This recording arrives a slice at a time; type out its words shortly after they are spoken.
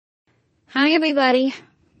Hi, everybody.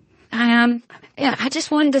 I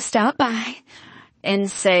just wanted to stop by and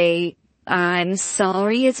say I'm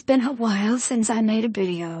sorry it's been a while since I made a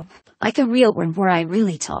video. Like a real one where I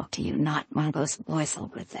really talk to you, not one of those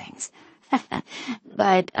voiceover things.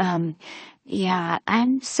 But, yeah,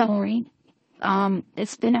 I'm sorry.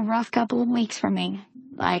 It's been a rough couple of weeks for me.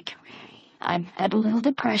 Like, I've had a little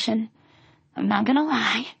depression. I'm not gonna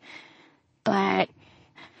lie. But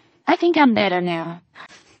I think I'm better now.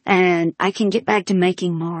 And I can get back to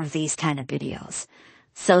making more of these kind of videos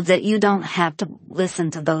so that you don't have to listen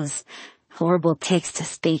to those horrible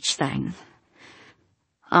text-to-speech things.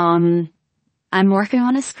 I'm working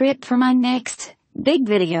on a script for my next big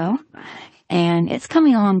video, and it's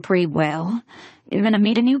coming along pretty well. You're gonna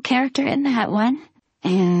meet a new character in that one,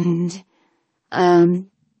 and, I'm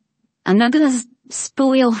not gonna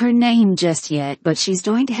spoil her name just yet, but she's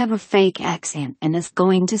going to have a fake accent, and it's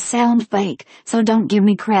going to sound fake, so don't give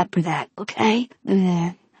me crap for that, okay?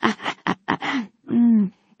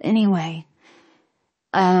 Anyway,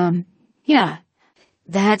 yeah,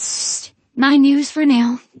 that's my news for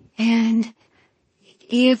now, and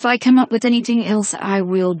if I come up with anything else, I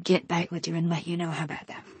will get back with you and let you know how about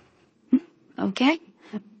that. Okay?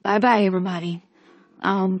 Bye-bye, everybody.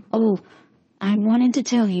 Oh, I wanted to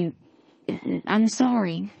tell you, I'm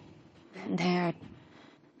sorry that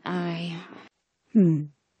I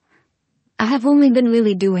have only been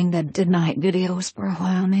really doing the tonight videos for a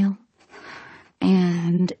while now,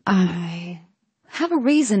 and I have a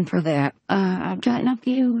reason for that. I've gotten a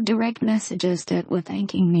few direct messages that were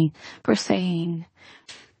thanking me for saying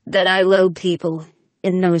that I load people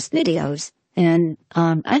in those videos, and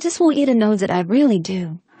I just want you to know that I really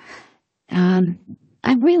do. I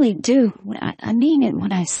really do. I mean it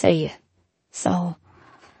when I say it. So,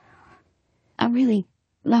 I really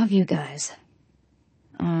love you guys.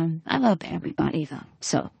 I love everybody though,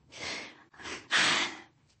 so.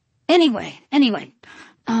 Anyway,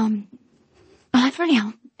 bye for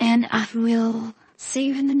now, and I will see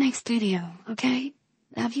you in the next video, okay?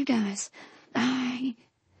 Love you guys. Bye.